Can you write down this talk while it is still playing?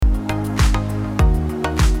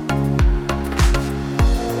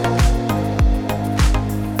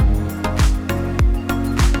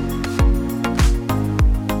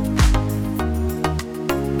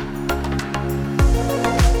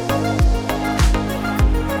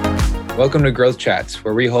Welcome to Growth Chats,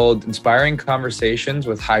 where we hold inspiring conversations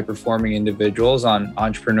with high-performing individuals on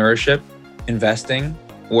entrepreneurship, investing,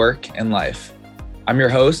 work, and life. I'm your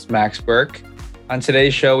host, Max Burke. On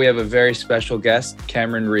today's show, we have a very special guest,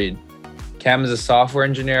 Cameron Reed. Cam is a software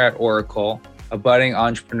engineer at Oracle, a budding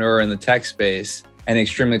entrepreneur in the tech space, and an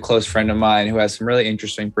extremely close friend of mine who has some really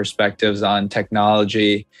interesting perspectives on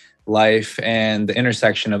technology, life, and the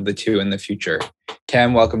intersection of the two in the future.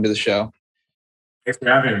 Cam, welcome to the show. Thanks for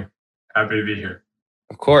having me. Happy to be here.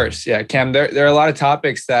 Of course. Yeah, Cam, there are a lot of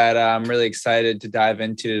topics that I'm really excited to dive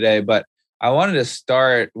into today, but I wanted to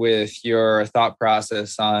start with your thought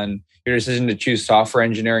process on your decision to choose software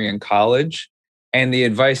engineering in college and the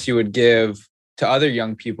advice you would give to other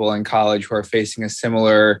young people in college who are facing a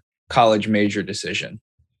similar college major decision.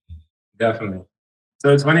 Definitely.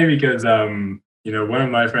 So it's funny because, one of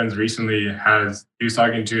my friends recently he was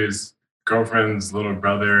talking to his girlfriend's little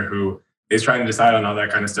brother who is trying to decide on all that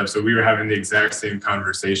kind of stuff. So we were having the exact same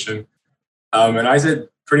conversation. And I said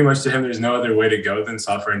pretty much to him, there's no other way to go than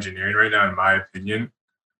software engineering right now, in my opinion.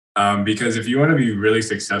 Because if you want to be really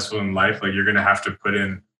successful in life, like you're going to have to put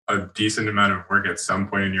in a decent amount of work at some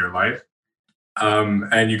point in your life.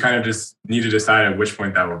 And you kind of just need to decide at which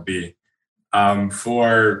point that will be.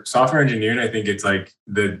 For software engineering, I think it's like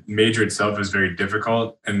the major itself is very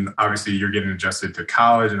difficult. And obviously you're getting adjusted to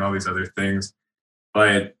college and all these other things.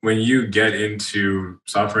 But when you get into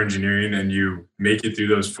software engineering and you make it through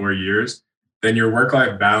those 4 years, then your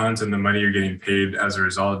work-life balance and the money you're getting paid as a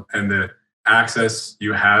result and the access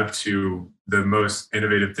you have to the most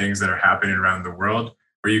innovative things that are happening around the world,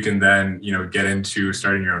 where you can then, get into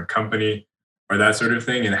starting your own company or that sort of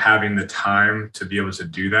thing, and having the time to be able to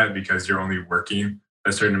do that because you're only working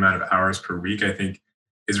a certain amount of hours per week, I think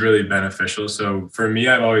is really beneficial. So for me,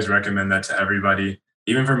 I've always recommend that to everybody.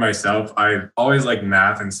 Even for myself, I always liked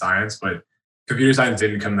math and science, but computer science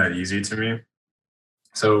didn't come that easy to me.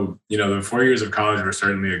 So, the 4 years of college were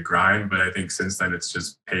certainly a grind, but I think since then it's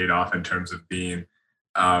just paid off in terms of being,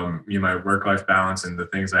 my work-life balance and the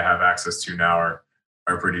things I have access to now are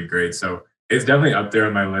pretty great. So it's definitely up there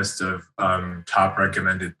on my list of top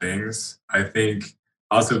recommended things. I think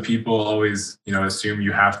also people always, assume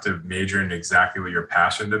you have to major in exactly what you're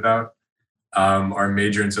passionate about. Or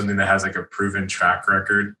major in something that has like a proven track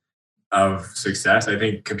record of success. I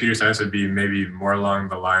think computer science would be maybe more along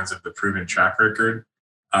the lines of the proven track record,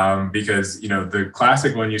 because the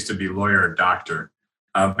classic one used to be lawyer or doctor,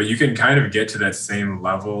 but you can kind of get to that same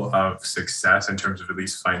level of success in terms of at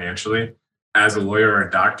least financially as a lawyer or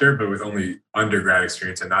a doctor, but with only undergrad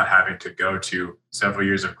experience and not having to go to several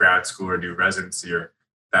years of grad school or do residency or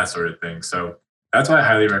that sort of thing. So that's why I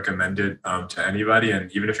highly recommend it to anybody.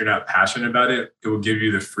 And even if you're not passionate about it, it will give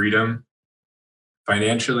you the freedom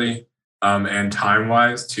financially and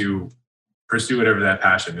time-wise to pursue whatever that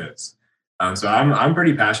passion is. So I'm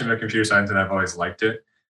pretty passionate about computer science and I've always liked it.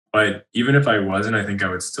 But even if I wasn't, I think I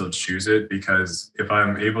would still choose it because if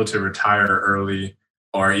I'm able to retire early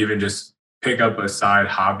or even just pick up a side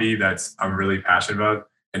hobby I'm really passionate about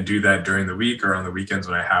and do that during the week or on the weekends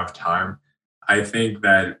when I have time, I think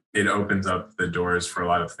that it opens up the doors for a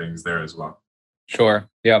lot of things there as well. Sure.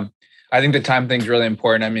 Yeah. I think the time thing's really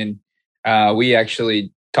important. I mean, we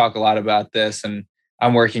actually talk a lot about this, and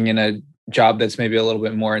I'm working in a job that's maybe a little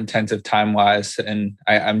bit more intensive time-wise, and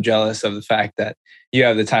I'm jealous of the fact that you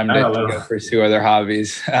have the time to go pursue other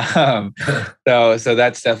hobbies. So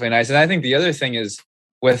that's definitely nice. And I think the other thing is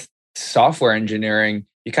with software engineering,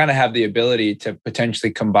 you kind of have the ability to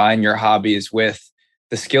potentially combine your hobbies with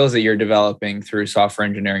the skills that you're developing through software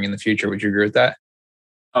engineering in the future. Would you agree with that?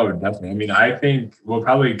 Oh, definitely. I mean, I think we'll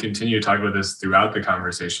probably continue to talk about this throughout the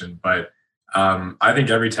conversation, but I think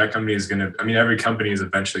every tech company every company is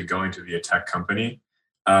eventually going to be a tech company.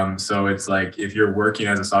 So it's like, if you're working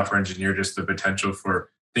as a software engineer, just the potential for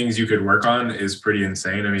things you could work on is pretty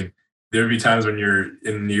insane. I mean, there would be times when you're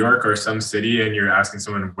in New York or some city and you're asking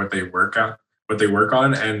someone what they work on,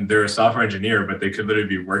 and they're a software engineer, but they could literally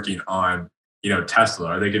be working on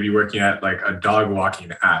Tesla, or they could be working at like a dog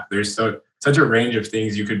walking app. There's such a range of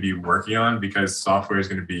things you could be working on because software is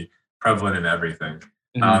going to be prevalent in everything.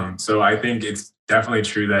 Mm-hmm. So I think it's definitely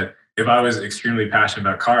true that if I was extremely passionate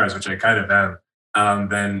about cars, which I kind of am,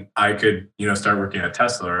 then I could, start working at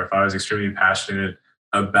Tesla. Or if I was extremely passionate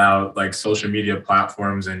about like social media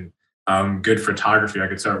platforms and good photography, I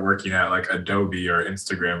could start working at like Adobe or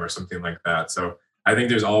Instagram or something like that. So I think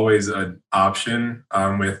there's always an option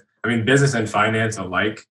with business and finance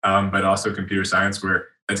alike, but also computer science, where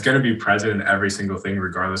it's going to be present in every single thing,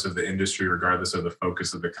 regardless of the industry, regardless of the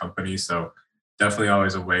focus of the company. So definitely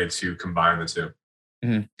always a way to combine the two.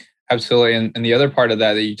 Mm-hmm. Absolutely. And the other part of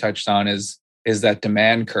that you touched on is is that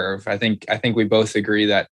demand curve. I think we both agree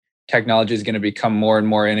that technology is going to become more and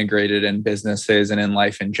more integrated in businesses and in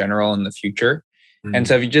life in general in the future. And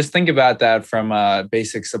so if you just think about that from a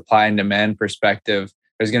basic supply and demand perspective,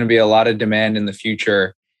 there's going to be a lot of demand in the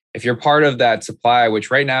future. If you're part of that supply,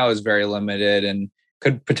 which right now is very limited and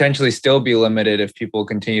could potentially still be limited if people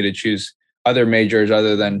continue to choose other majors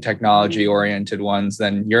other than technology oriented ones,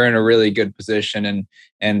 then you're in a really good position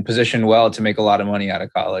and positioned well to make a lot of money out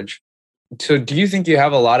of college. So do you think you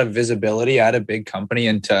have a lot of visibility at a big company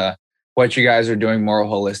into what you guys are doing more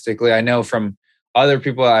holistically? I know from other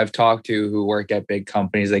people I've talked to who work at big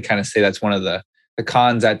companies, they kind of say that's one of the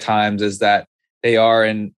cons at times, is that they are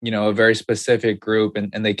in, a very specific group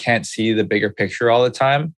and they can't see the bigger picture all the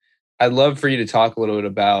time. I'd love for you to talk a little bit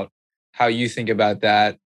about how you think about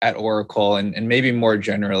that at Oracle and maybe more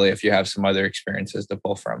generally if you have some other experiences to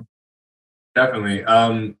pull from. Definitely.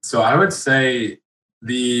 So I would say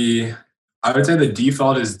the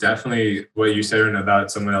default is definitely what you said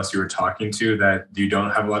about someone else you were talking to, that you don't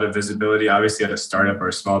have a lot of visibility. Obviously, at a startup or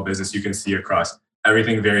a small business, you can see across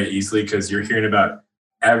everything very easily because you're hearing about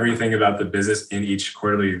everything about the business in each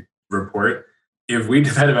quarterly report. If we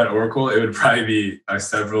did that about Oracle, it would probably be a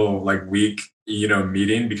several week,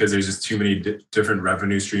 meeting because there's just too many different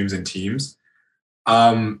revenue streams and teams.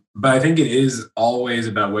 But I think it is always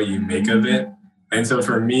about what you make of it. And so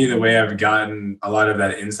for me, the way I've gotten a lot of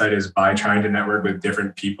that insight is by trying to network with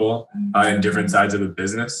different people in different sides of the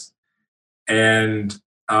business. And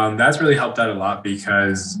that's really helped out a lot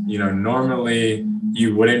because, normally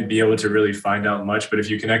you wouldn't be able to really find out much. But if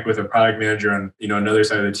you connect with a product manager on, another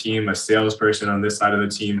side of the team, a salesperson on this side of the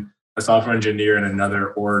team, a software engineer in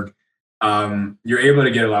another org, you're able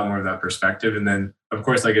to get a lot more of that perspective. And then, of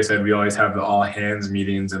course, like I said, we always have the all hands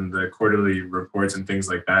meetings and the quarterly reports and things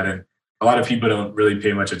like that. And a lot of people don't really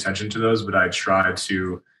pay much attention to those, but I try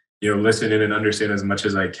to, listen in and understand as much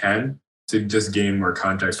as I can to just gain more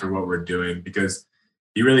context for what we're doing, because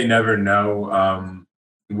you really never know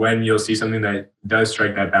when you'll see something that does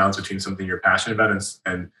strike that balance between something you're passionate about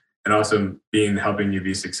and also helping you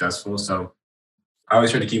be successful. So I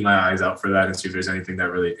always try to keep my eyes out for that and see if there's anything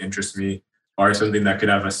that really interests me or something that could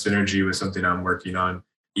have a synergy with something I'm working on,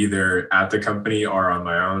 either at the company or on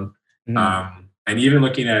my own. And even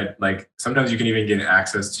looking at sometimes you can even get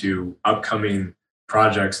access to upcoming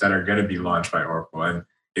projects that are going to be launched by Oracle. And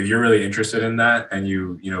if you're really interested in that and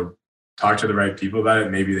you talk to the right people about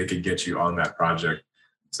it, maybe they could get you on that project.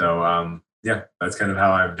 So yeah, that's kind of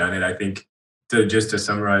how I've done it. I think to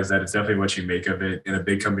summarize that, it's definitely what you make of it. In a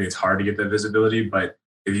big company, it's hard to get that visibility, but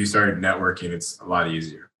if you start networking, it's a lot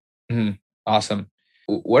easier. Awesome.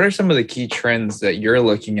 What are some of the key trends that you're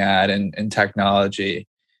looking at in technology?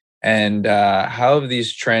 And how have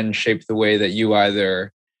these trends shaped the way that you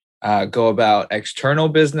either go about external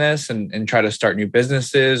business and try to start new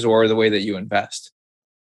businesses, or the way that you invest?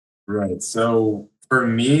 Right. So for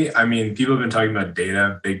me, I mean, people have been talking about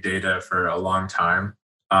big data for a long time.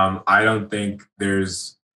 I don't think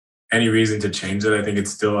there's any reason to change it. I think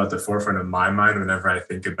it's still at the forefront of my mind whenever I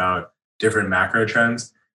think about different macro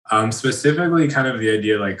trends. Specifically, kind of the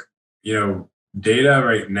idea data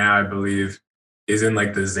right now, I believe, is in the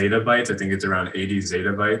zettabytes. I think it's around 80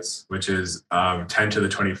 zettabytes, which is 10 to the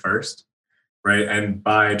 21st, right? And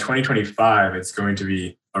by 2025, it's going to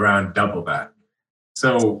be around double that.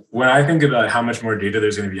 So when I think about how much more data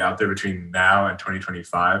there's going to be out there between now and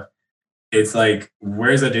 2025, it's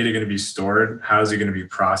where's that data going to be stored? How is it going to be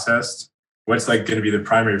processed? What's going to be the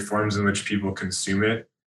primary forms in which people consume it?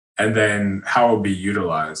 And then how it will be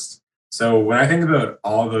utilized. So when I think about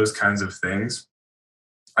all those kinds of things,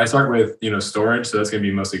 I start with, storage. So that's going to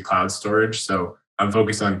be mostly cloud storage. So I'm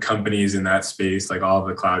focused on companies in that space, like all of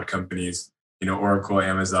the cloud companies, Oracle,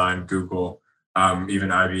 Amazon, Google, even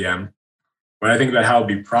IBM. When I think about how it'll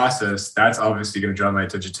be processed, that's obviously going to draw my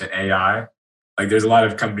attention to AI. There's a lot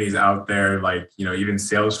of companies out there, even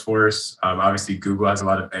Salesforce. Obviously, Google has a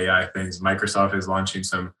lot of AI things. Microsoft is launching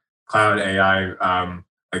some cloud AI,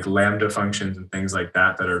 Lambda functions and things like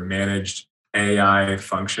that are managed AI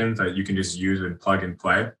functions that you can just use and plug and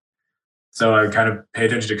play. So I kind of pay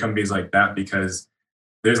attention to companies like that because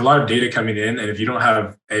there's a lot of data coming in. And if you don't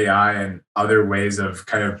have AI and other ways of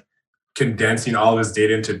kind of condensing all this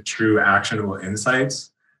data into true actionable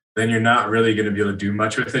insights, then you're not really going to be able to do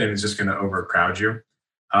much with it. And it's just going to overcrowd you.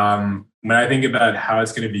 When I think about how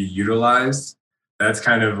it's going to be utilized, that's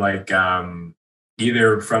kind of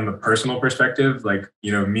either from a personal perspective,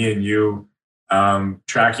 me and you,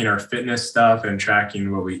 tracking our fitness stuff and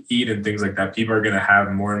tracking what we eat and things like that. People are going to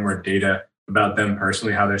have more and more data about them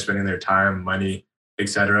personally, how they're spending their time, money,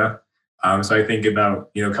 etc. So I think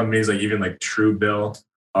about, companies even Truebill,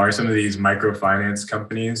 are some of these microfinance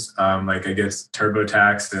companies, like I guess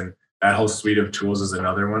TurboTax and that whole suite of tools is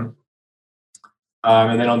another one.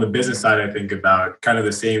 And then on the business side, I think about kind of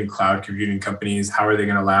the same cloud computing companies. How are they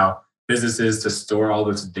going to allow businesses to store all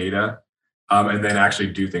this data and then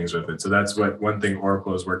actually do things with it? So that's what one thing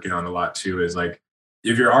Oracle is working on a lot too is like,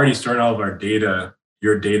 if you're already storing all of our data,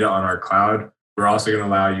 your data on our cloud, we're also going to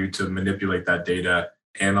allow you to manipulate that data,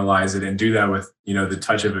 analyze it, and do that with the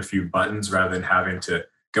touch of a few buttons rather than having to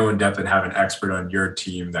go in depth and have an expert on your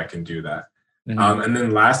team that can do that. And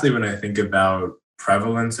then lastly, when I think about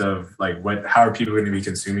prevalence of like how are people going to be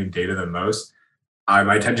consuming data the most,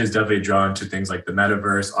 my attention is definitely drawn to things like the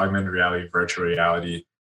metaverse, augmented reality, virtual reality.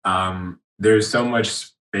 There's so much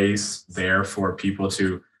space there for people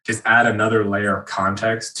to just add another layer of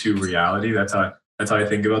context to reality. That's how I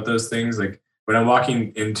think about those things. Like when I'm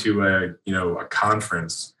walking into a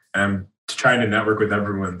conference and I'm trying to network with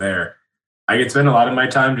everyone there, I could spend a lot of my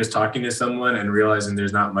time just talking to someone and realizing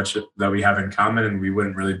there's not much that we have in common and we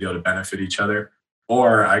wouldn't really be able to benefit each other.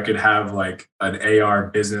 Or I could have like an AR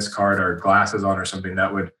business card or glasses on or something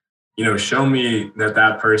that would, show me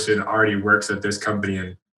that person already works at this company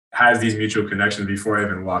and has these mutual connections before I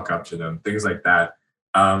even walk up to them, things like that.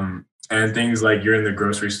 And things like you're in the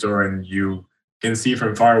grocery store and you can see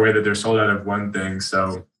from far away that they're sold out of one thing.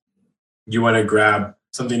 So you want to grab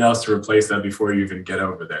something else to replace that before you even get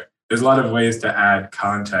over there. There's a lot of ways to add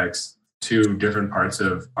context to different parts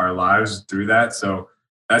of our lives through that. So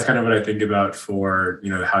that's kind of what I think about for,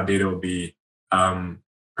 how data will be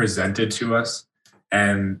presented to us.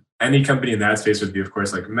 And any company in that space would be, of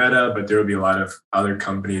course, like Meta, but there will be a lot of other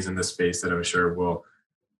companies in the space that I'm sure will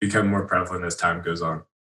become more prevalent as time goes on.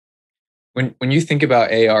 When you think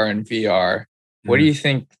about AR and VR, what do you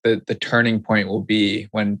think the turning point will be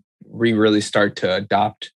when we really start to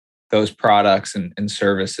adopt those products and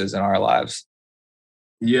services in our lives?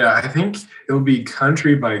 Yeah, I think it'll be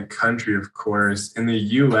country by country, of course. In the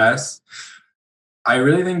US, I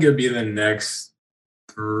really think it'll be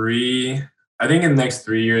I think in the next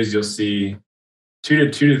 3 years, you'll see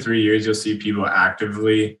 2 to 3 years, you'll see people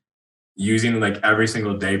actively using like every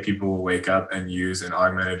single day, people will wake up and use an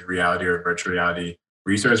augmented reality or virtual reality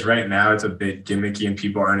resource. Right now, it's a bit gimmicky and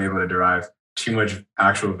people aren't able to derive too much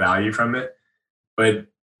actual value from it. But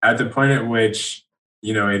at the point at which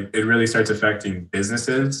it really starts affecting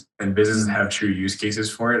businesses and businesses have true use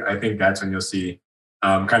cases for it, I think that's when you'll see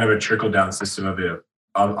kind of a trickle down system of it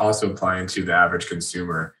also applying to the average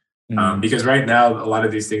consumer. Because right now, a lot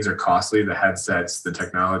of these things are costly, the headsets, the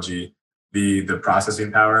technology, the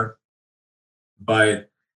processing power. But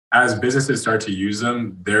as businesses start to use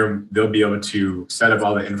them, they'll be able to set up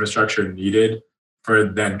all the infrastructure needed for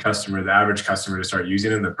the average customer to start using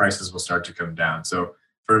them. The prices will start to come down. So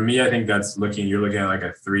for me, I think you're looking at like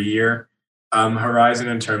a 3-year horizon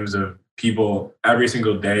in terms of people every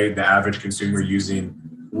single day, the average consumer using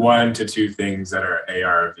 1 to 2 things that are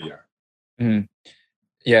AR or VR. Mm.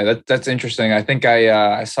 Yeah, that's interesting. I think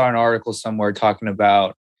I saw an article somewhere talking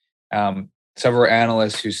about several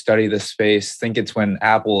analysts who study this space think it's when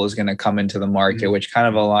Apple is going to come into the market, which kind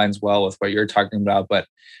of aligns well with what you're talking about. But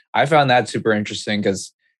I found that super interesting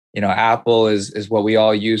because, Apple is what we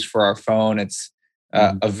all use for our phone. It's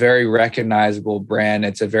a very recognizable brand.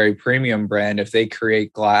 It's a very premium brand. If they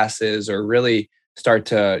create glasses or really start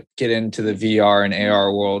to get into the VR and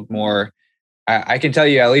AR world more, I can tell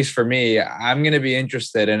you, at least for me, I'm going to be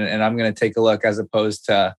interested and I'm going to take a look as opposed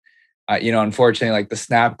to, unfortunately, like the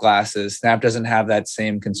Snap glasses. Snap doesn't have that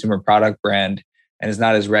same consumer product brand and is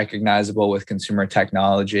not as recognizable with consumer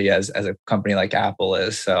technology as a company like Apple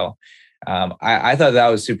is. So I thought that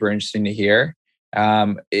was super interesting to hear.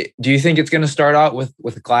 Do you think it's going to start out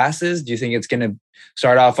with glasses? Do you think it's going to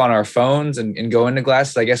start off on our phones and go into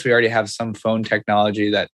glasses? I guess we already have some phone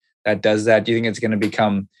technology that does that. Do you think it's going to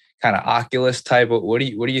become kind of Oculus type? What do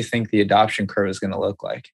you think the adoption curve is going to look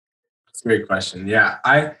like? That's a great question. Yeah,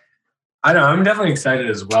 I know I'm definitely excited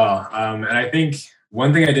as well. And I think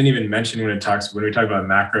one thing I didn't even mention when we talk about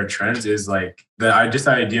macro trends is like the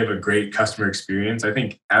idea of a great customer experience. I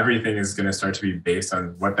think everything is going to start to be based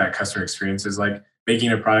on what that customer experience is like,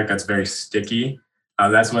 making a product that's very sticky.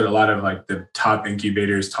 That's what a lot of like the top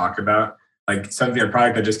incubators talk about, like a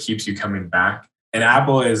product that just keeps you coming back. And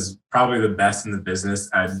Apple is probably the best in the business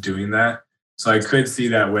at doing that. So I could see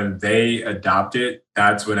that when they adopt it,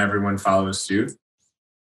 that's when everyone follows suit.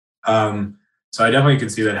 So I definitely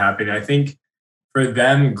could see that happening. I think for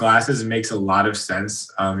them, glasses makes a lot of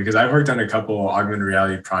sense because I've worked on a couple augmented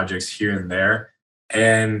reality projects here and there,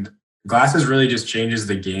 and glasses really just changes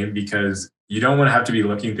the game because you don't want to have to be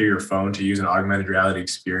looking through your phone to use an augmented reality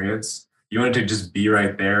experience. You want it to just be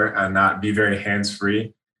right there and not be very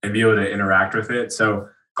hands-free. and be able to interact with it. So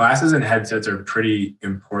glasses and headsets are pretty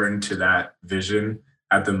important to that vision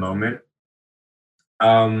at the moment.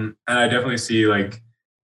 And I definitely see like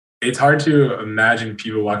it's hard to imagine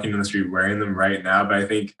people walking down the street wearing them right now, but I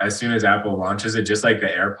think as soon as Apple launches it, just like the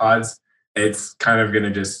AirPods, it's kind of going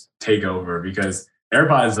to just take over because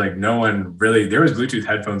AirPods, like no one really, there was Bluetooth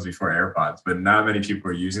headphones before AirPods, but not many people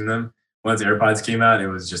were using them. Once AirPods came out, it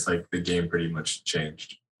was just like the game pretty much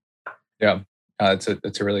changed. Yeah, that's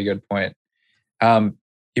a really good point.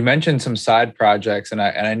 You mentioned some side projects, and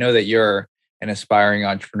I know that you're an aspiring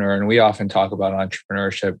entrepreneur, and we often talk about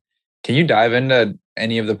entrepreneurship. Can you dive into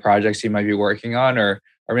any of the projects you might be working on, or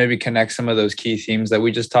maybe connect some of those key themes that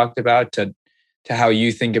we just talked about to how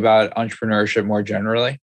you think about entrepreneurship more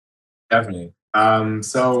generally? Definitely.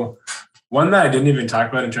 So one that I didn't even talk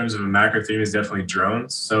about in terms of a macro theme is definitely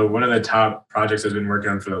drones. So one of the top projects I've been working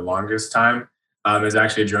on for the longest time is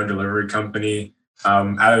actually a drone delivery company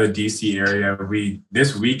out of the DC area. We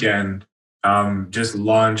this weekend just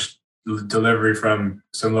launched delivery from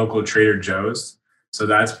some local Trader Joe's. So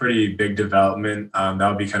that's pretty big development.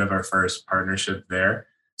 That'll be kind of our first partnership there.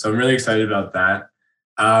 So I'm really excited about that.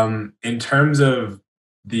 In terms of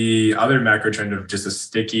the other macro trend of just a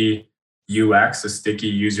sticky UX, a sticky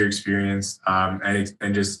user experience,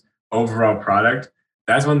 and just overall product.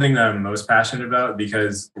 That's one thing that I'm most passionate about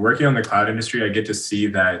because working on the cloud industry, I get to see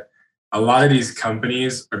that a lot of these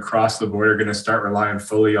companies across the board are going to start relying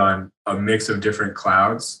fully on a mix of different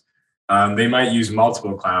clouds. They might use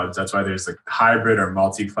multiple clouds. That's why there's like hybrid or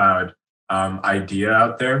multi-cloud idea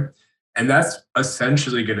out there. And that's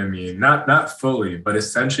essentially going to mean not fully, but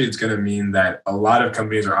essentially it's going to mean that a lot of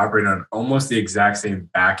companies are operating on almost the exact same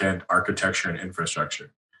back-end architecture and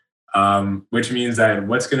infrastructure, which means that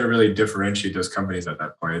what's going to really differentiate those companies at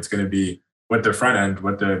that point? It's going to be what the front end,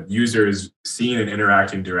 what the user is seeing and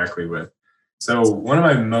interacting directly with. So one of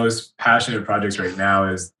my most passionate projects right now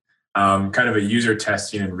is kind of a user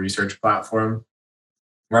testing and research platform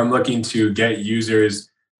where I'm looking to get users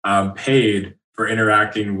paid for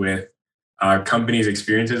interacting with companies'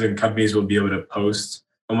 experiences, and companies will be able to post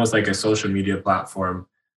almost like a social media platform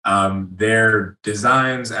their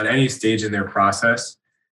designs at any stage in their process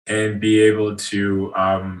and be able to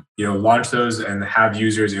launch those and have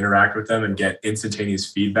users interact with them and get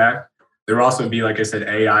instantaneous feedback. There will also be, like I said,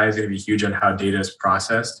 AI is going to be huge on how data is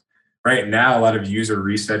processed. Right now, a lot of user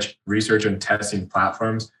research and testing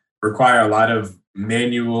platforms require a lot of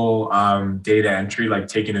manual data entry, like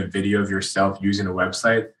taking a video of yourself using a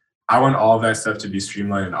website. I want all of that stuff to be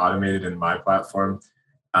streamlined and automated in my platform.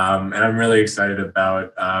 And I'm really excited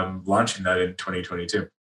about launching that in 2022.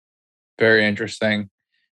 Very interesting.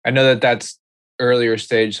 I know that that's earlier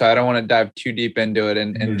stage, so I don't want to dive too deep into it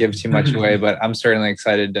and give too much away, but I'm certainly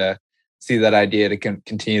excited to see that idea to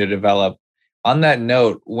continue to develop. On that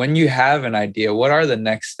note, when you have an idea, what are the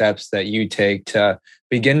next steps that you take to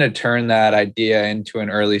begin to turn that idea into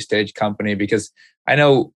an early stage company? Because I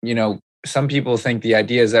know, some people think the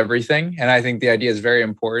idea is everything, and I think the idea is very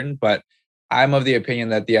important, but I'm of the opinion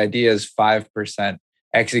that the idea is 5%.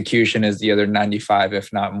 Execution is the other 95,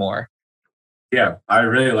 if not more. Yeah, I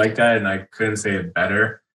really like that, and I couldn't say it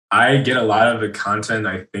better. I get a lot of the content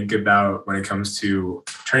I think about when it comes to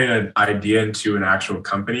turning an idea into an actual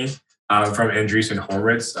company from Andreessen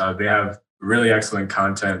Horowitz. They have really excellent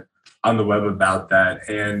content on the web about that.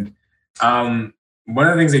 And one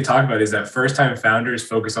of the things they talk about is that first-time founders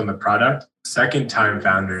focus on the product. Second-time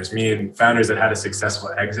founders, meaning founders that had a successful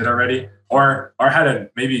exit already, or had a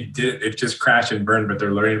it just crashed and burned, but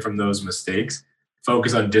they're learning from those mistakes,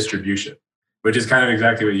 focus on distribution, which is kind of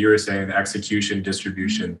exactly what you were saying, execution,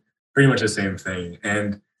 distribution, pretty much the same thing.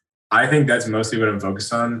 And I think that's mostly what I'm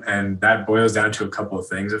focused on. And that boils down to a couple of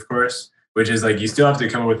things, of course, which is like you still have to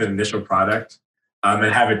come up with an initial product and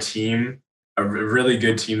have a team, a really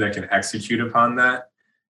good team that can execute upon that.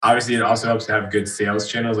 Obviously, it also helps to have good sales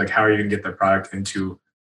channels, like how are you going to get the product into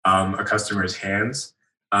a customer's hands?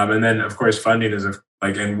 And then, of course, funding is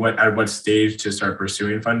at what stage to start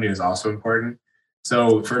pursuing funding is also important.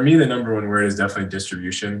 So for me, the number one word is definitely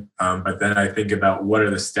distribution. But then I think about what are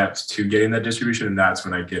the steps to getting that distribution. And that's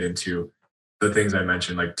when I get into the things I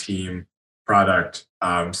mentioned, like team, product,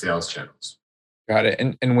 sales channels. Got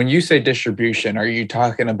it. And when you say distribution, are you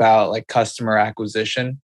talking about like customer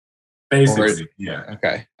acquisition? Basically, yeah.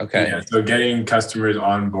 Okay. Yeah, so getting customers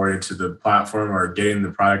onboarded to the platform or getting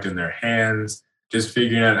the product in their hands, just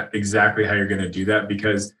figuring out exactly how you're going to do that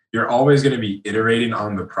because you're always going to be iterating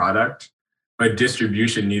on the product. But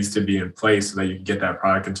distribution needs to be in place so that you can get that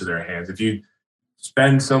product into their hands. If you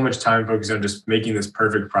spend so much time focusing on just making this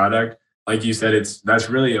perfect product, like you said, that's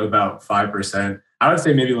really about 5%. I would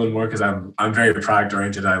say maybe a little more because I'm very product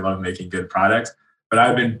oriented. I love making good products, but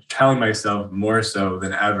I've been telling myself more so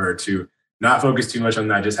than ever to not focus too much on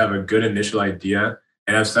that. Just have a good initial idea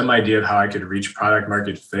and have some idea of how I could reach product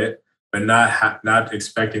market fit, but not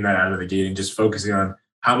expecting that out of the gate and just focusing on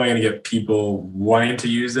how am I going to get people wanting to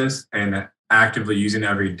use this and actively using it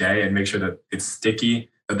every day and make sure that it's sticky,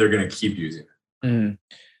 that they're going to keep using it. Mm.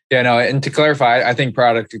 Yeah, no, and to clarify, I think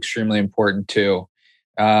product extremely important too.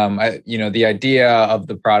 The idea of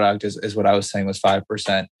the product is what I was saying was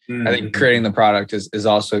 5%. I think creating the product is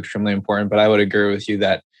also extremely important, but I would agree with you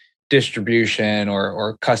that distribution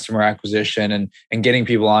or customer acquisition and getting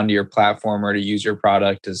people onto your platform or to use your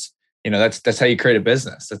product is, that's how you create a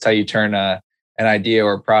business. That's how you turn an idea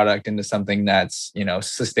or a product into something that's,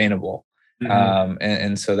 sustainable.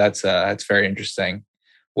 And so that's very interesting.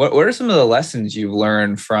 What are some of the lessons you've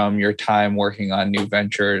learned from your time working on new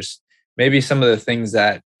ventures? Maybe some of the things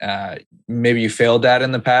that maybe you failed at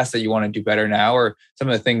in the past that you want to do better now, or some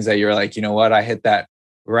of the things that you're like, you know what, I hit that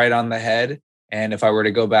right on the head. And if I were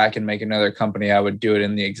to go back and make another company, I would do it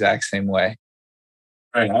in the exact same way.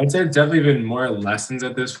 Right. I would say it's definitely been more lessons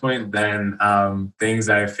at this point than things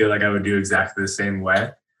that I feel like I would do exactly the same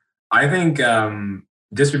way. I think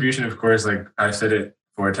distribution, of course, like I've said it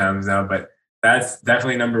 4 times now, but that's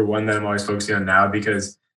definitely number one that I'm always focusing on now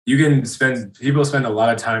because people spend a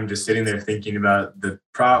lot of time just sitting there thinking about the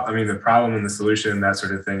problem and the solution, that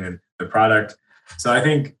sort of thing, and the product. So I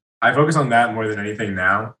think I focus on that more than anything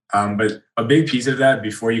now. But a big piece of that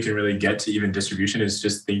before you can really get to even distribution is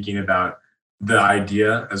just thinking about the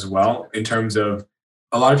idea as well, in terms of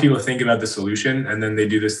a lot of people think about the solution and then they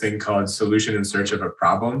do this thing called solution in search of a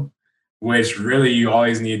problem, which really you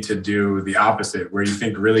always need to do the opposite, where you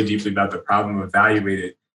think really deeply about the problem, evaluate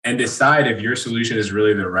it, and decide if your solution is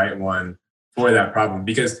really the right one for that problem.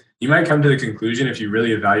 Because you might come to the conclusion, if you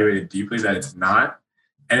really evaluate it deeply, that it's not.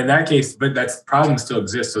 And in that case, but that problem still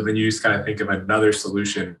exists. So then you just kind of think of another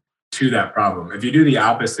solution to that problem. If you do the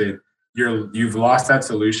opposite, you've lost that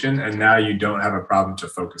solution and now you don't have a problem to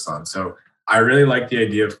focus on. So I really like the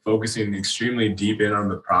idea of focusing extremely deep in on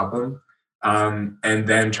the problem, and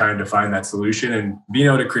then trying to find that solution and being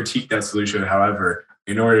able to critique that solution, however,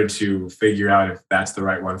 in order to figure out if that's the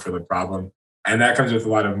right one for the problem. And that comes with a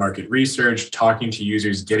lot of market research, talking to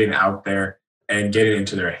users, getting out there and getting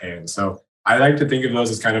into their hands. So I like to think of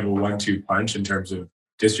those as kind of a 1-2 punch in terms of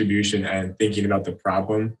distribution and thinking about the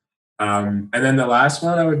problem. And then the last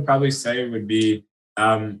one I would probably say would be,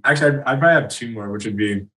 actually, I'd probably have 2 more, which would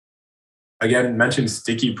be, again, mention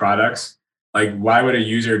sticky products. Like, why would a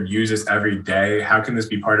user use this every day? How can this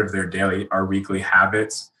be part of their daily or weekly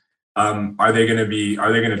habits? Are they going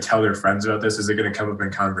to tell their friends about this? Is it going to come up in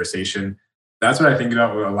conversation? That's what I think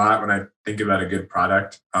about a lot when I think about a good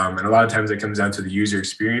product. And a lot of times it comes down to the user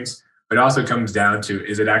experience, but it also comes down to,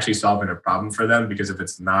 is it actually solving a problem for them? Because if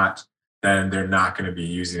it's not, then they're not going to be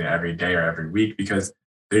using it every day or every week because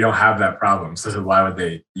they don't have that problem. So why would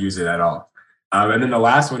they use it at all? And then the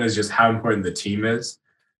last one is just how important the team is.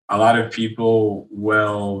 A lot of people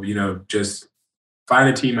will, just find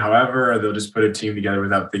a team however, or they'll just put a team together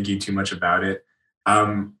without thinking too much about it.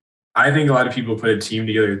 I think a lot of people put a team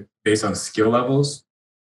together based on skill levels,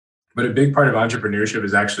 but a big part of entrepreneurship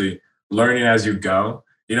is actually learning as you go.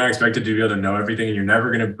 You're not expected to be able to know everything, and you're never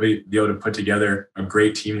going to be able to put together a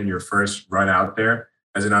great team when you're first run out there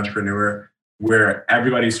as an entrepreneur, where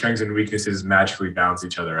everybody's strengths and weaknesses magically balance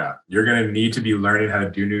each other out. You're going to need to be learning how to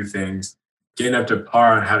do new things, getting up to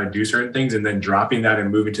par on how to do certain things, and then dropping that and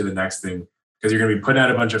moving to the next thing, because you're going to be putting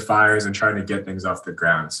out a bunch of fires and trying to get things off the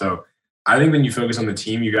ground. So I think when you focus on the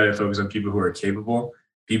team, you got to focus on people who are capable,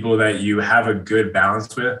 people that you have a good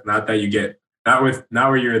balance with, not that you get not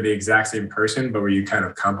where you're the exact same person, but where you kind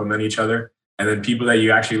of complement each other. And then people that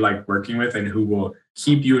you actually like working with and who will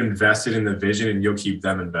keep you invested in the vision and you'll keep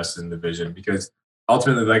them invested in the vision. Because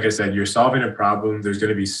ultimately, like I said, you're solving a problem. There's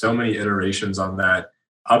going to be so many iterations on that,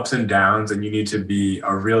 ups and downs, and you need to be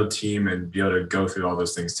a real team and be able to go through all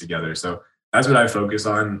those things together. So that's what I focus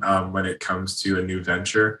on when it comes to a new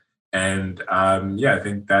venture. And I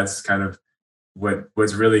think that's kind of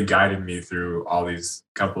what's really guided me through all these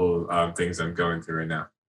couple things I'm going through right now.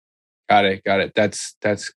 Got it.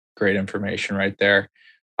 That's great information right there.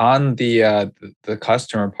 On the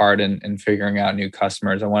customer part and figuring out new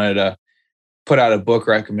customers, I wanted to put out a book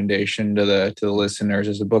recommendation to the listeners.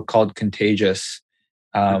 There's a book called Contagious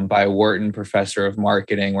by Wharton professor of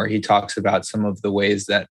marketing, where he talks about some of the ways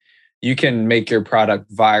that you can make your product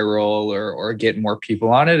viral or get more people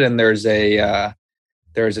on it. And there's an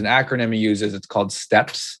acronym he uses. It's called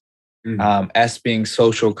STEPS. S being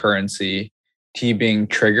social currency, T being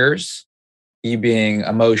triggers, E being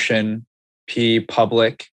emotion, P,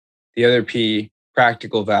 public, the other P,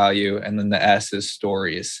 practical value, and then the S is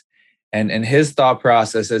stories. And his thought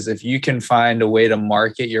process is if you can find a way to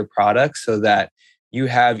market your product so that you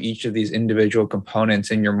have each of these individual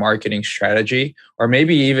components in your marketing strategy, or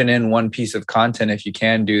maybe even in one piece of content, if you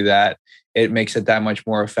can do that, it makes it that much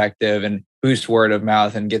more effective and boosts word of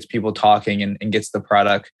mouth and gets people talking and gets the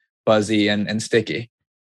product buzzy and sticky.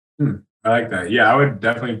 I like that. Yeah, I would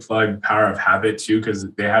definitely plug Power of Habit too,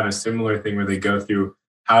 because they have a similar thing where they go through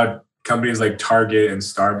how companies like Target and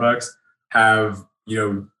Starbucks have,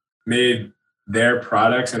 made their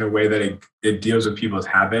products in a way that it deals with people's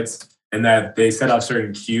habits, and that they set off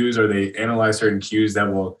certain cues or they analyze certain cues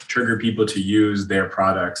that will trigger people to use their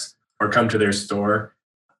products or come to their store.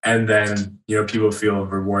 And then, people feel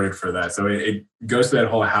rewarded for that. So it goes through that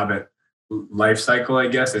whole habit life cycle, I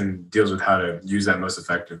guess, and deals with how to use that most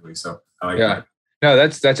effectively. So I like that. No,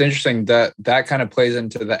 that's interesting. That kind of plays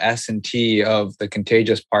into the S and T of the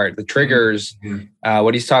contagious part. The triggers,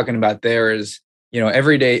 what he's talking about there is,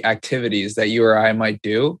 everyday activities that you or I might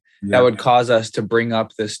do that would cause us to bring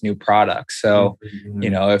up this new product. So,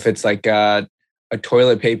 if it's like a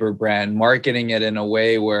toilet paper brand, marketing it in a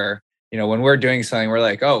way where, when we're doing something, we're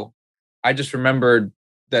like, oh, I just remembered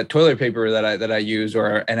that toilet paper that I use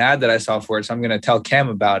or an ad that I saw for it. So I'm going to tell Cam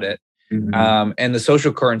about it. And the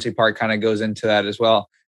social currency part kind of goes into that as well.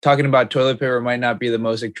 Talking about toilet paper might not be the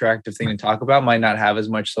most attractive thing to talk about, might not have as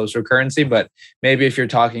much social currency, but maybe if you're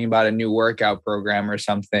talking about a new workout program or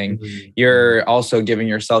something, you're also giving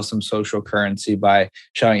yourself some social currency by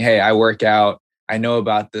showing, hey, I work out, I know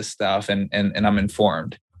about this stuff, and I'm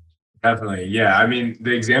informed. Definitely. Yeah. I mean,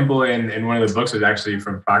 the example in one of the books was actually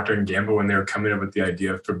from Procter & Gamble when they were coming up with the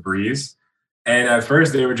idea of Febreze. And at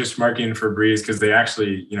first they were just marketing Febreze because they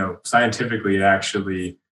actually, scientifically, it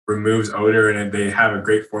actually removes odor and they have a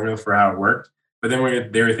great formula for how it worked. But then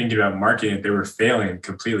when they were thinking about marketing it, they were failing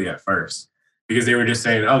completely at first because they were just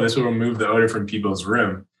saying, oh, this will remove the odor from people's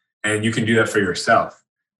room and you can do that for yourself.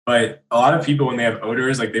 But a lot of people, when they have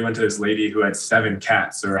odors, like they went to this lady who had 7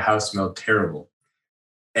 cats, so her house smelled terrible.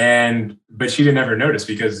 But she didn't ever notice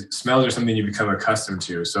because smells are something you become accustomed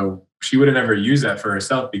to. So she would have never used that for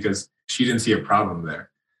herself because she didn't see a problem there.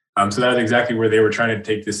 So that was exactly where they were trying to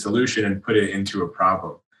take this solution and put it into a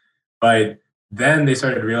problem. But then they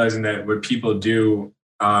started realizing that what people do,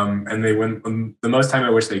 and when the most time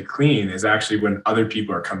at which they clean is actually when other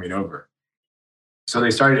people are coming over. So they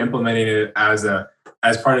started implementing it as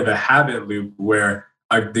part of the habit loop where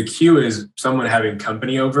the cue is someone having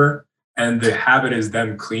company over, and the habit is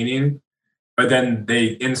them cleaning. But then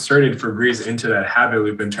they inserted Febreze into that habit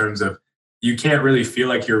loop in terms of you can't really feel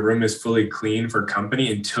like your room is fully clean for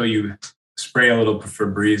company until you spray a little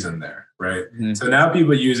Febreze in there, right? So now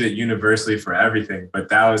people use it universally for everything, but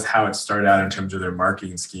that was how it started out in terms of their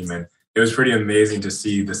marketing scheme. And it was pretty amazing to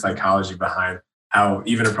see the psychology behind how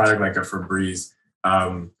even a product like a Febreze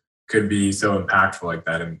could be so impactful like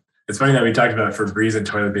that. And it's funny that we talked about Febreze and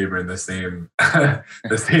toilet paper in the same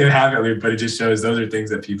habit loop, but it just shows those are things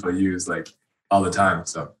that people use like all the time.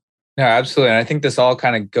 So no, absolutely. And I think this all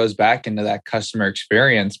kind of goes back into that customer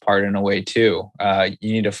experience part in a way too.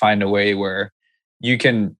 You need to find a way where you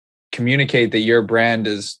can communicate that your brand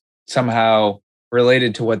is somehow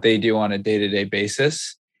related to what they do on a day-to-day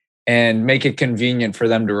basis and make it convenient for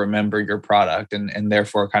them to remember your product and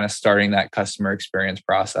therefore kind of starting that customer experience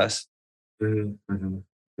process.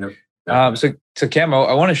 Yep. So Cam,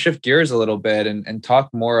 I want to shift gears a little bit and talk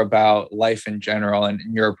more about life in general and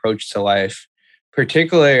your approach to life,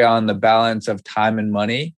 particularly on the balance of time and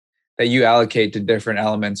money that you allocate to different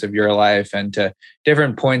elements of your life and to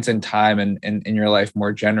different points in time and in your life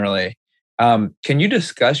more generally. Can you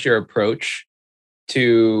discuss your approach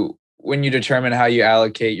to when you determine how you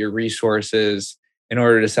allocate your resources in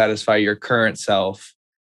order to satisfy your current self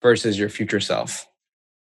versus your future self?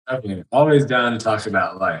 Okay, always down to talk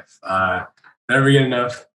about life. Never get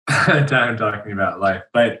enough time talking about life.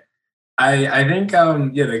 But I think,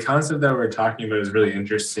 the concept that we're talking about is really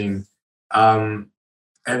interesting.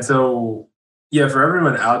 And so, for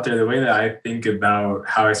everyone out there, the way that I think about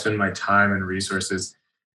how I spend my time and resources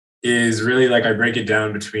is really like I break it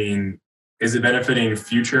down between, is it benefiting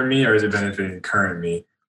future me or is it benefiting current me?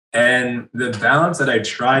 And the balance that I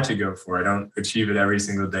try to go for, I don't achieve it every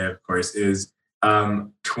single day, of course, is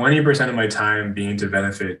 20% of my time being to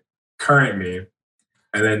benefit current me,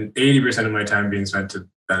 and then 80% of my time being spent to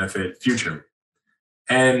benefit future me.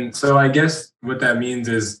 And so I guess what that means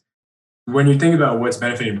is when you think about what's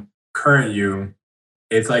benefiting current you,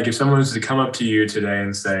 it's like if someone was to come up to you today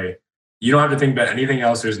and say, you don't have to think about anything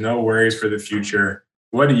else, there's no worries for the future.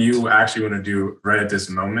 What do you actually want to do right at this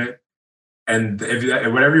moment? And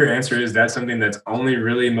whatever your answer is, that's something that's only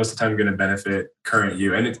really most of the time going to benefit current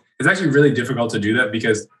you. And it's actually really difficult to do that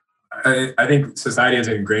because I think society has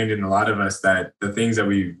ingrained in a lot of us that the things that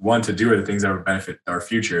we want to do are the things that will benefit our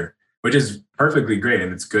future, which is perfectly great.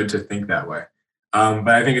 And it's good to think that way. But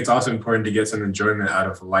I think it's also important to get some enjoyment out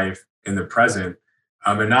of life in the present,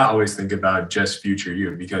 and not always think about just future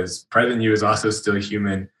you, because present you is also still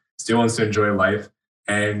human, still wants to enjoy life.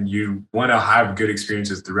 And you want to have good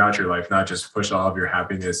experiences throughout your life, not just push all of your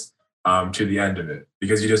happiness to the end of it,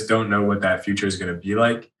 because you just don't know what that future is going to be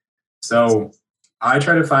like. So I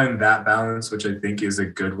try to find that balance, which I think is a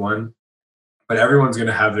good one. But everyone's going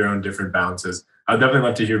to have their own different balances. I'd definitely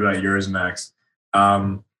love to hear about yours, Max.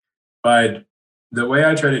 But the way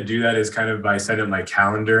I try to do that is kind of by setting my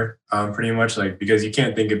calendar, pretty much, like, because you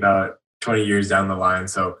can't think about 20 years down the line.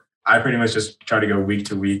 So I pretty much just try to go week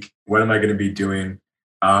to week. What am I going to be doing?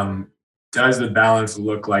 Does the balance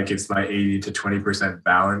look like it's my 80 to 20%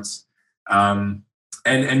 balance? And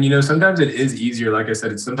sometimes it is easier. Like I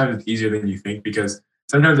said, sometimes it's easier than you think, because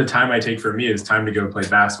sometimes the time I take for me is time to go play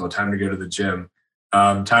basketball, time to go to the gym,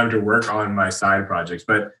 time to work on my side projects.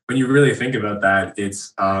 But when you really think about that,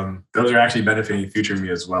 it's those are actually benefiting future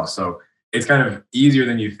me as well. So it's kind of easier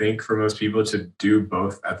than you think for most people to do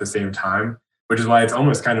both at the same time, which is why it's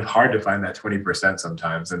almost kind of hard to find that 20%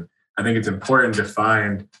 sometimes. And I think it's important to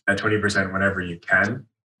find that 20% whenever you can.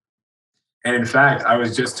 And in fact, I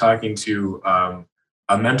was just talking to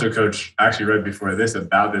a mental coach actually right before this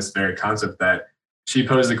about this very concept, that she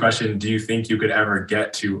posed the question, do you think you could ever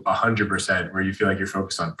get to 100% where you feel like you're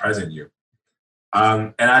focused on present you?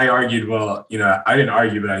 And I argued, well, I didn't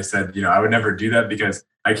argue, but I said, I would never do that because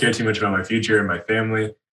I care too much about my future and my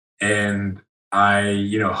family. And I,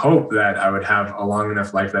 hope that I would have a long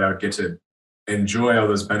enough life that I would get to enjoy all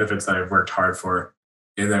those benefits that I've worked hard for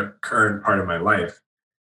in the current part of my life.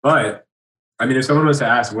 But I mean, if someone was to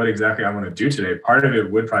ask what exactly I want to do today, part of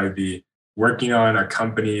it would probably be working on a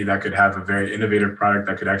company that could have a very innovative product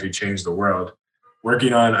that could actually change the world,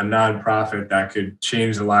 working on a nonprofit that could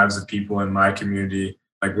change the lives of people in my community,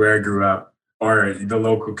 like where I grew up, or the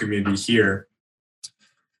local community here,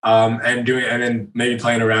 and then maybe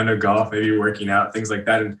playing a round of golf, maybe working out, things like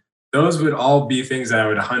that. And those would all be things that I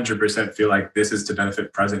would 100% feel like this is to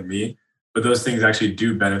benefit present me. But those things actually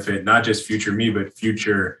do benefit not just future me, but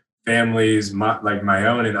future families, like my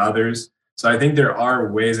own and others. So I think there are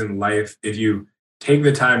ways in life, if you take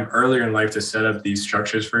the time earlier in life to set up these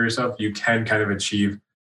structures for yourself, you can kind of achieve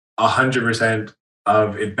 100%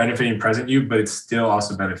 of it benefiting present you, but it's still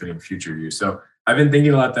also benefiting future you. So I've been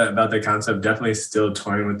thinking a lot about that concept, definitely still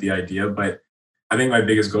toying with the idea, but I think my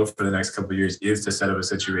biggest goal for the next couple of years is to set up a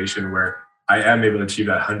situation where I am able to achieve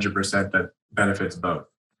that 100% that benefits both.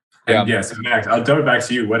 And yes, Max, I'll throw it back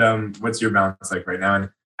to you. What's your balance like right now, and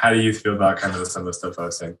how do you feel about kind of some of the stuff I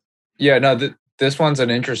was saying? Yeah, no, this one's an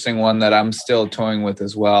interesting one that I'm still toying with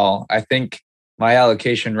as well. I think my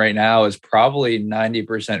allocation right now is probably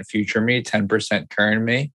 90% future me, 10% current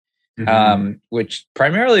me, which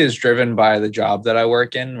primarily is driven by the job that I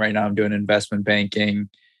work in. Right now I'm doing investment banking.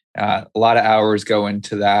 A lot of hours go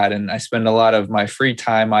into that. And I spend a lot of my free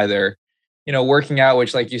time either, working out,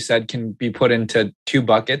 which, like you said, can be put into two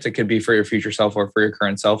buckets. It could be for your future self or for your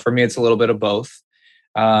current self. For me, it's a little bit of both.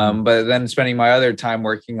 But then spending my other time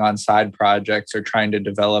working on side projects or trying to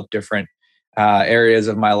develop different areas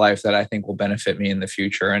of my life that I think will benefit me in the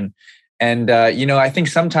future. And I think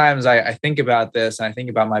sometimes I think about this and I think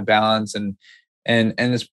about my balance, and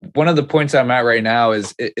it's one of the points I'm at right now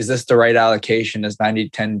is this the right allocation? Is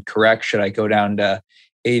 90-10 correct? Should I go down to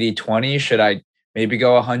 80-20? Should I maybe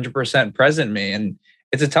go 100% present me? And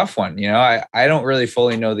it's a tough one. I don't really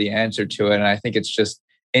fully know the answer to it. And I think it's just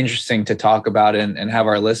interesting to talk about it and have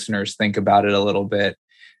our listeners think about it a little bit.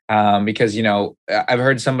 Because, I've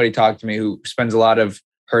heard somebody talk to me who spends a lot of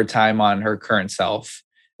her time on her current self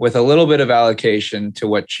with a little bit of allocation to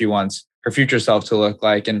what she wants her future self to look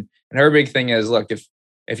like. And her big thing is, look,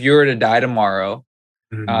 if you were to die tomorrow,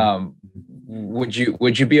 would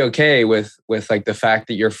you be okay with like the fact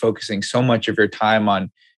that you're focusing so much of your time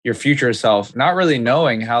on your future self, not really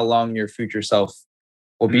knowing how long your future self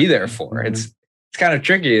will be there for? It's kind of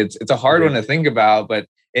tricky. It's a hard one to think about, but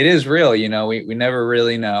it is real. We never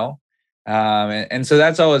really know. And so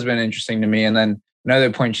that's always been interesting to me. And then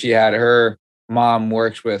another point she had, her mom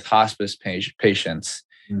works with hospice patients.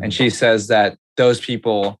 And she says that those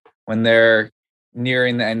people, when they're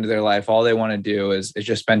nearing the end of their life, all they want to do is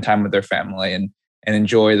just spend time with their family and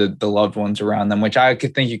enjoy the loved ones around them, which I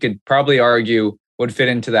could think you could probably argue would fit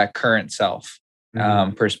into that current self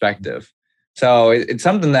perspective. So it's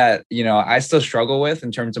something that, I still struggle with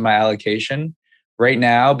in terms of my allocation right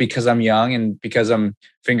now, because I'm young and because I'm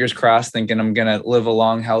fingers crossed thinking I'm going to live a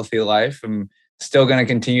long, healthy life, I'm still going to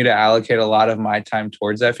continue to allocate a lot of my time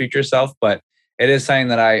towards that future self. But it is something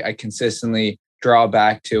that I consistently draw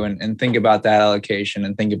back to and think about that allocation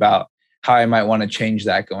and think about how I might want to change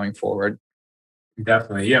that going forward.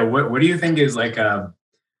 Definitely. Yeah. What do you think is like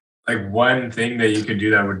one thing that you could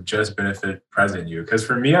do that would just benefit present you? Because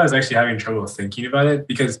for me, I was actually having trouble thinking about it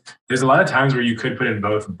because there's a lot of times where you could put in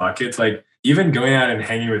both buckets. Like even going out and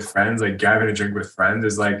hanging with friends, like grabbing a drink with friends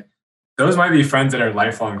is like, those might be friends that are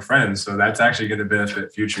lifelong friends. So that's actually going to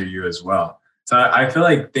benefit future you as well. So I feel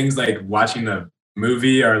like things like watching a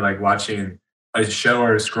movie or like watching a show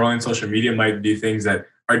or scrolling social media might be things that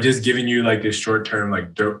are just giving you like this short term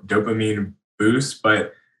like dopamine boost,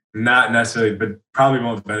 but not necessarily, but probably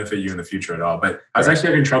won't benefit you in the future at all. But I was actually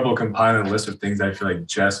having trouble compiling a list of things that I feel like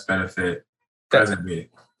just benefit present me.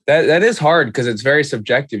 That is hard because it's very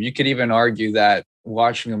subjective. You could even argue that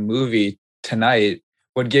watching a movie tonight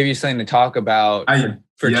would give you something to talk about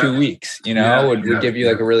for 2 weeks, would give you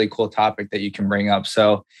like a really cool topic that you can bring up.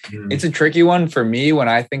 So it's a tricky one for me when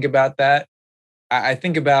I think about that. I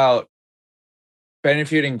think about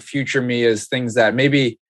benefiting future me as things that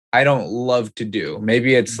maybe I don't love to do.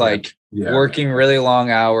 Maybe it's working really long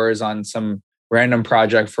hours on some random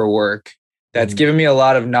project for work that's given me a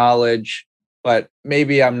lot of knowledge, but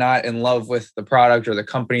maybe I'm not in love with the product or the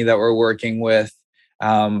company that we're working with.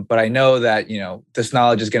 But I know that, this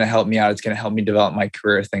knowledge is going to help me out. It's going to help me develop my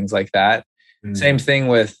career, things like that. Same thing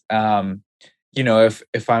with,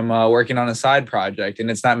 if I'm working on a side project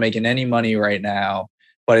and it's not making any money right now,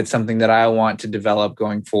 but it's something that I want to develop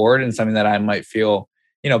going forward and something that I might feel,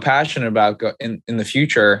 passionate about in the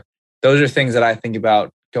future. Those are things that I think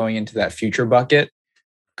about going into that future bucket.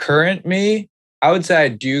 Current me, I would say I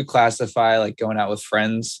do classify like going out with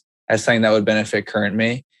friends as something that would benefit current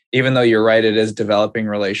me. Even though you're right, it is developing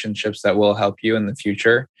relationships that will help you in the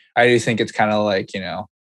future. I do think it's kind of like,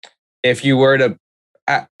 if you were to,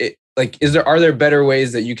 are there better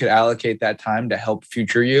ways that you could allocate that time to help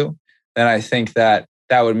future you? Then I think that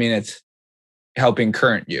would mean it's helping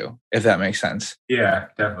current you, if that makes sense. Yeah,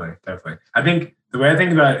 definitely. I think the way I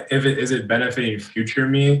think about it, is it benefiting future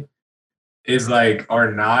me is like,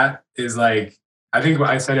 or not, is like, I think what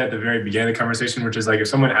I said at the very beginning of the conversation, which is like, if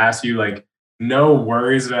someone asks you like, no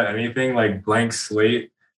worries about anything, like blank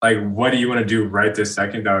slate, like what do you want to do right this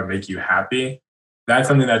second that would make you happy? That's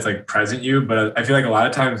something that's like present you. But I feel like a lot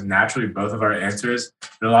of times naturally both of our answers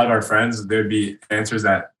and a lot of our friends, there'd be answers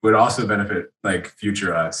that would also benefit like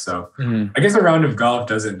future us. So I guess a round of golf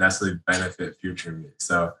doesn't necessarily benefit future me.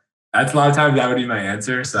 So that's a lot of times that would be my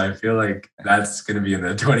answer. So I feel like that's going to be in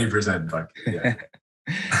the 20% bucket. Yeah.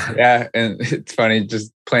 Yeah, and it's funny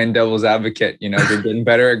just playing devil's advocate. You're getting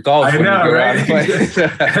better at golf. I know, right? That's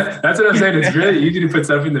what I'm saying. It's really easy to put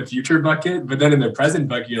stuff in the future bucket, but then in the present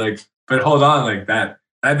bucket, you're like, but hold on, like that.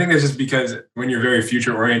 I think that's just because when you're very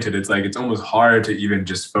future oriented, it's like it's almost hard to even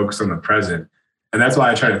just focus on the present, and that's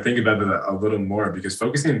why I try to think about it a little more because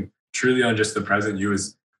focusing truly on just the present you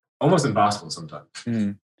is almost impossible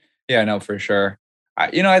sometimes. Yeah, no, for sure. I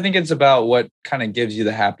think it's about what kind of gives you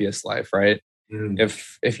the happiest life, right?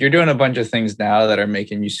 If you're doing a bunch of things now that are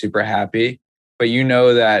making you super happy, but you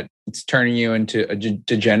know that it's turning you into a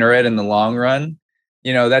degenerate in the long run,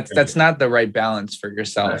 that's not the right balance for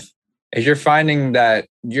yourself. Right. If you're finding that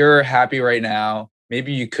you're happy right now,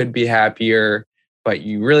 maybe you could be happier, but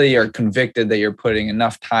you really are convicted that you're putting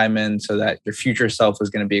enough time in so that your future self is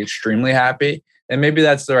going to be extremely happy, then maybe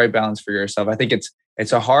that's the right balance for yourself. I think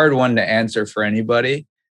it's a hard one to answer for anybody,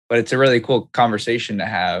 but it's a really cool conversation to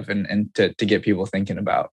have and to get people thinking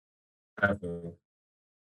about. So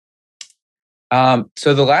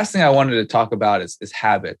the last thing I wanted to talk about is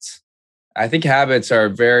habits. I think habits are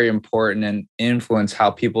very important and influence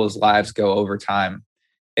how people's lives go over time.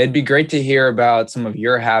 It'd be great to hear about some of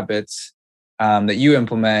your habits that you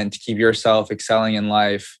implement to keep yourself excelling in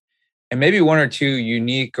life, and maybe one or two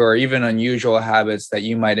unique or even unusual habits that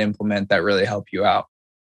you might implement that really help you out.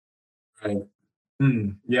 Right.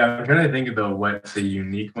 Yeah, I'm trying to think about what the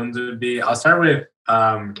unique ones would be. I'll start with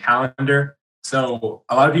calendar. So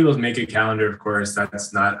a lot of people make a calendar, of course.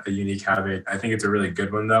 That's not a unique habit. I think it's a really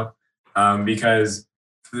good one, though, because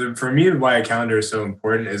for me, why a calendar is so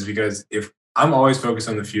important is because if I'm always focused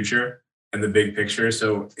on the future and the big picture.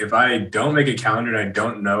 So if I don't make a calendar and I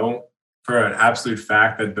don't know for an absolute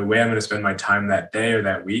fact that the way I'm going to spend my time that day or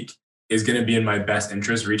that week is going to be in my best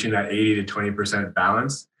interest, reaching that 80 to 20%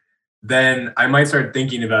 balance, then I might start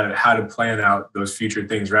thinking about how to plan out those future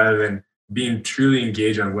things rather than being truly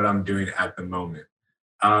engaged on what I'm doing at the moment.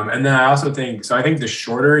 And then I also think, so I think the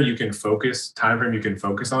shorter you can focus, time frame you can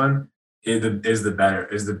focus on, the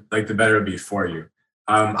better it'll be for you.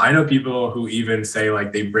 I know people who even say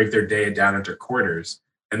like they break their day down into quarters,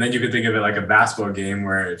 and then you could think of it like a basketball game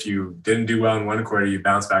where if you didn't do well in one quarter, you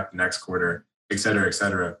bounce back the next quarter, et cetera, et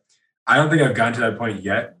cetera. I don't think I've gotten to that point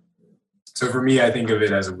yet. So for me, I think of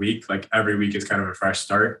it as a week. Like every week is kind of a fresh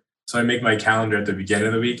start. So I make my calendar at the beginning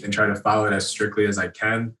of the week and try to follow it as strictly as I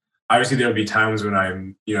can. Obviously, there'll be times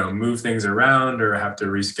when move things around or have to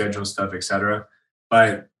reschedule stuff, et cetera.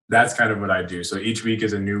 But that's kind of what I do. So each week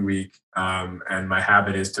is a new week. And my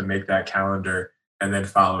habit is to make that calendar and then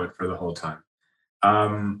follow it for the whole time.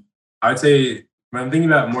 I'd say when I'm thinking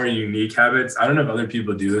about more unique habits, I don't know if other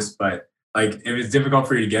people do this, but like if it's difficult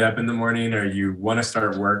for you to get up in the morning or you want to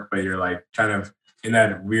start work, but you're like kind of in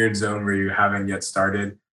that weird zone where you haven't yet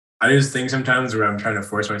started, I just think sometimes where I'm trying to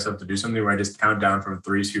force myself to do something where I just count down from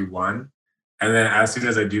 3, 2, 1. And then as soon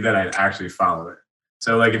as I do that, I actually follow it.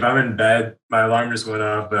 So like if I'm in bed, my alarm just went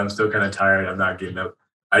off, but I'm still kind of tired. I'm not getting up.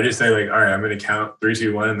 I just say like, all right, I'm going to count 3,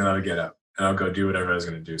 2, 1, and then I'll get up and I'll go do whatever I was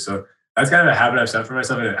going to do. So that's kind of a habit I've set for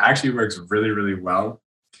myself, and it actually works really, really well.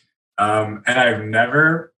 And I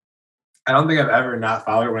don't think I've ever not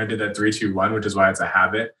followed it when I did that 3, 2, 1, which is why it's a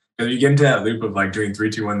habit. Because if you get into that loop of like doing 3,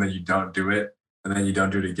 2, 1, then you don't do it, and then you don't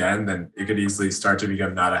do it again, then it could easily start to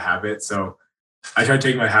become not a habit. So I try to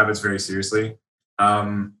take my habits very seriously.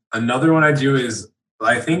 Another one I do is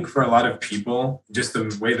I think for a lot of people, just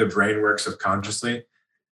the way the brain works subconsciously,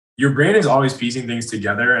 your brain is always piecing things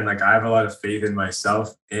together. And like I have a lot of faith in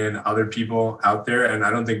myself and other people out there. And I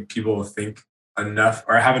don't think people think enough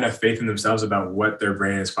or have enough faith in themselves about what their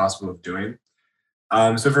brain is possible of doing.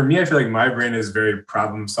 So for me, I feel like my brain is very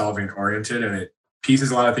problem solving oriented and it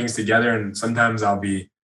pieces a lot of things together. And sometimes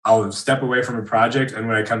I'll step away from a project, and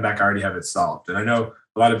when I come back, I already have it solved. And I know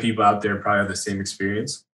a lot of people out there probably have the same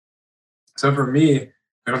experience. So for me, if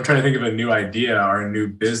I'm trying to think of a new idea or a new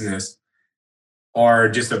business or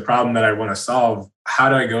just a problem that I want to solve, how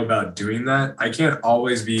do I go about doing that? I can't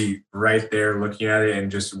always be right there looking at it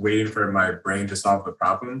and just waiting for my brain to solve the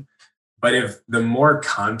problem. But if the more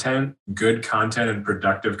content, good content and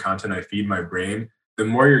productive content I feed my brain, the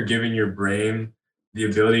more you're giving your brain the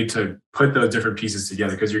ability to put those different pieces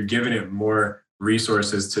together because you're giving it more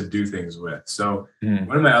resources to do things with. So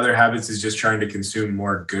one of my other habits is just trying to consume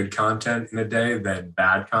more good content in a day than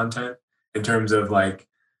bad content in terms of like,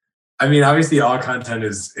 I mean, obviously all content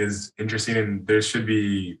is interesting and there should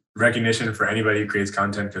be recognition for anybody who creates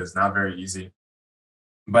content because it's not very easy.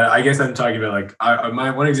 But I guess I'm talking about like my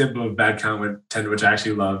one example of bad content, which I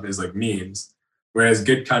actually love, is like memes. Whereas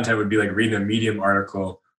good content would be like reading a Medium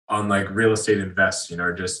article on like real estate investing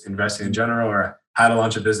or just investing in general or how to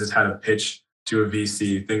launch a business, how to pitch to a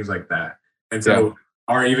VC, things like that. And so,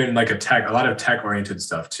 or even like a lot of tech oriented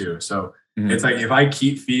stuff too. So it's like if I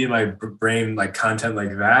keep feeding my brain like content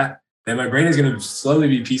like that, then my brain is going to slowly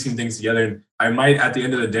be piecing things together. And I might, at the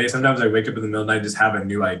end of the day, sometimes I wake up in the middle of the night and just have a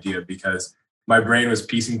new idea because my brain was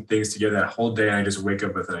piecing things together that whole day and I just wake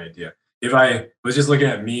up with an idea. If I was just looking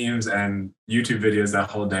at memes and YouTube videos that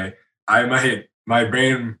whole day, I might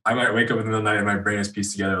wake up in the middle of the night and my brain is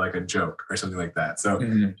pieced together like a joke or something like that. So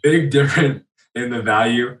big difference in the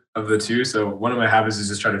value of the two. So one of my habits is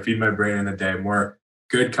just try to feed my brain in the day more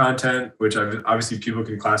good content, which obviously people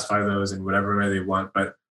can classify those in whatever way they want.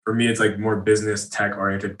 But for me, it's like more business tech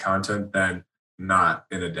oriented content than not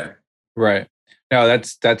in a day. Right. No,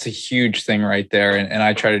 that's a huge thing right there. And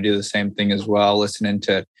I try to do the same thing as well, listening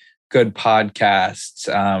to good podcasts,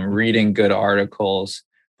 reading good articles,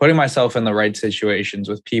 putting myself in the right situations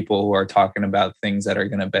with people who are talking about things that are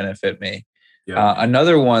going to benefit me. Yeah.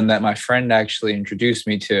 Another one that my friend actually introduced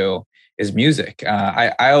me to is music.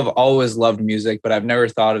 I have always loved music, but I've never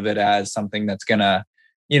thought of it as something that's going to,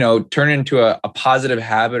 turn into a positive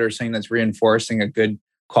habit or something that's reinforcing a good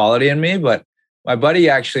quality in me. But my buddy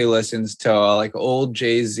actually listens to like old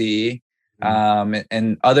Jay-Z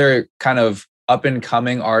and other kind of up and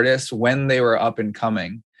coming artists when they were up and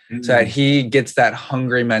coming, so that he gets that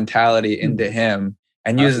hungry mentality into him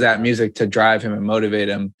and uses that music to drive him and motivate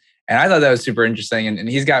him. And I thought that was super interesting. And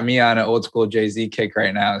he's got me on an old school Jay-Z kick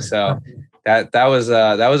right now. So that was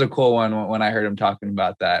a cool one when I heard him talking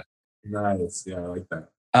about that. Nice. Yeah, I like that.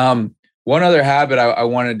 One other habit I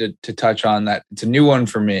wanted to touch on that it's a new one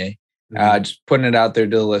for me. Just putting it out there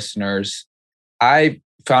to the listeners. I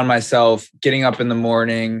found myself getting up in the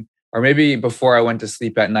morning or maybe before I went to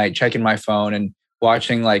sleep at night, checking my phone and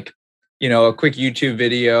watching like, a quick YouTube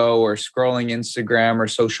video or scrolling Instagram or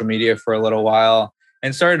social media for a little while,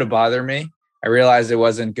 and it started to bother me. I realized it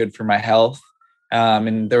wasn't good for my health.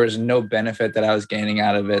 And there was no benefit that I was gaining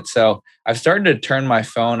out of it. So I've started to turn my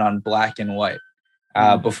phone on black and white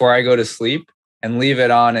before I go to sleep. and leave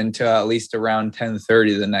it on until at least around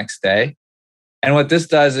 10:30 the next day. And what this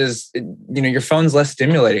does is, your phone's less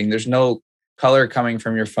stimulating. There's no color coming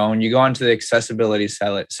from your phone. You go onto the accessibility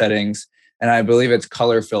settings, and I believe it's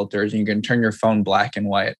color filters, and you can turn your phone black and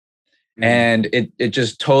white. And it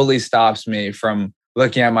just totally stops me from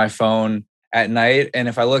looking at my phone at night. And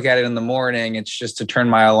if I look at it in the morning, it's just to turn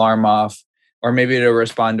my alarm off, or maybe to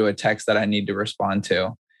respond to a text that I need to respond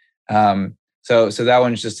to. So that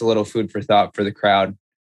one's just a little food for thought for the crowd.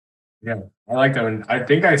 Yeah, I like that one. I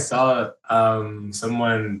think I saw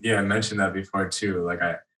someone mention that before too. Like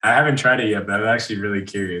I haven't tried it yet, but I'm actually really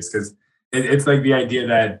curious because it's like the idea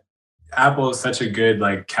that Apple is such a good,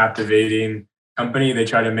 like, captivating company. They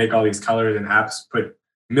try to make all these colors, and apps put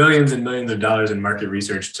millions and millions of dollars in market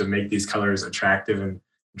research to make these colors attractive and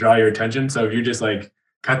draw your attention. So if you just like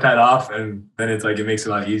cut that off, and then it's like it makes it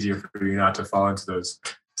a lot easier for you not to fall into those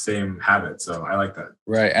same habits. So I like that.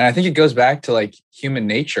 Right. And I think it goes back to like human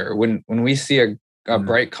nature. When we see a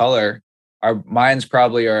bright color, our minds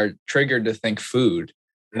probably are triggered to think food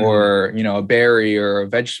or, a berry or a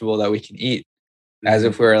vegetable that we can eat, as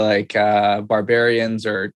if we're like barbarians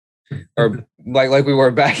or like we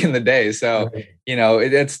were back in the day. So,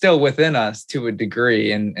 it's still within us to a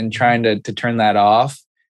degree, and trying to turn that off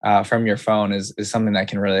from your phone is something that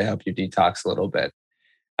can really help you detox a little bit.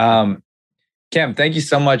 Cam, thank you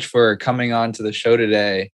so much for coming on to the show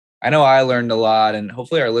today. I know I learned a lot, and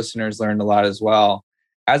hopefully our listeners learned a lot as well.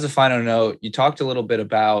 As a final note, you talked a little bit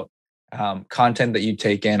about content that you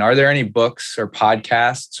take in. Are there any books or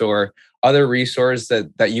podcasts or other resources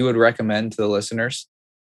that you would recommend to the listeners?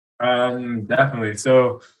 Definitely.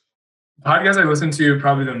 So podcast I listen to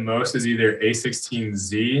probably the most is either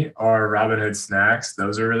A16Z or Robinhood Snacks.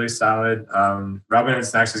 Those are really solid. Robinhood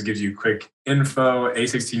Snacks just gives you quick info.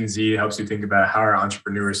 A16Z helps you think about how are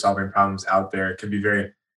entrepreneurs solving problems out there. It can be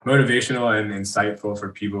very motivational and insightful for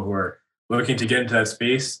people who are looking to get into that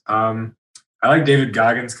space. I like David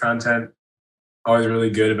Goggins' content. Always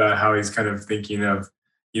really good about how he's kind of thinking of,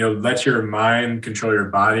 let your mind control your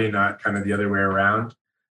body, not kind of the other way around.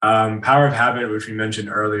 Power of Habit, which we mentioned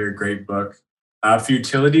earlier, great book.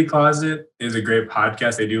 Futility Closet is a great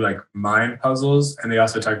podcast. They do like mind puzzles, and they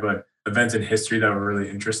also talk about events in history that were really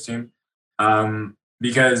interesting.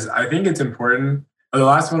 Because I think it's important. The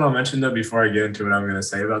last one I'll mention, though, before I get into what I'm going to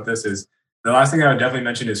say about this, is the last thing I would definitely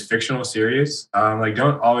mention is fictional series. Like,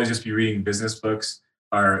 don't always just be reading business books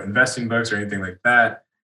or investing books or anything like that.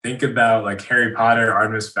 Think about like Harry Potter,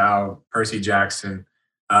 Artemis Fowl, Percy Jackson.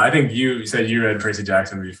 I think you said you read Percy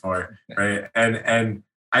Jackson before, right? And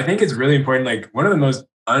I think it's really important. Like, one of the most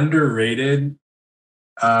underrated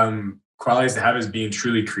qualities to have is being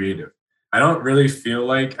truly creative. I don't really feel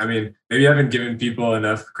like, maybe I haven't given people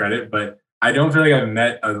enough credit, but I don't feel like I've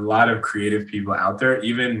met a lot of creative people out there,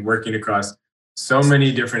 even working across so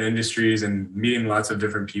many different industries and meeting lots of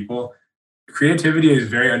different people. Creativity is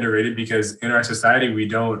very underrated because in our society, we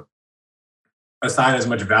don't assign as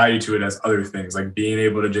much value to it as other things, like being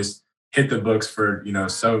able to just hit the books for,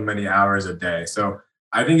 so many hours a day. So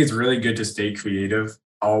I think it's really good to stay creative,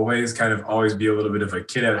 always be a little bit of a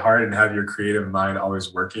kid at heart and have your creative mind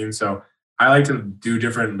always working. So I like to do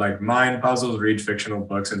different like mind puzzles, read fictional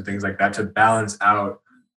books and things like that to balance out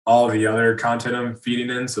all the other content I'm feeding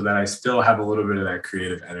in so that I still have a little bit of that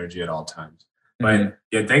creative energy at all times. But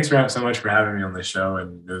yeah, thanks so much for having me on the show.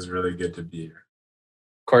 And it was really good to be here.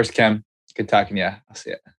 Of course, Kim. Good talking to you. I'll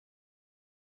see you.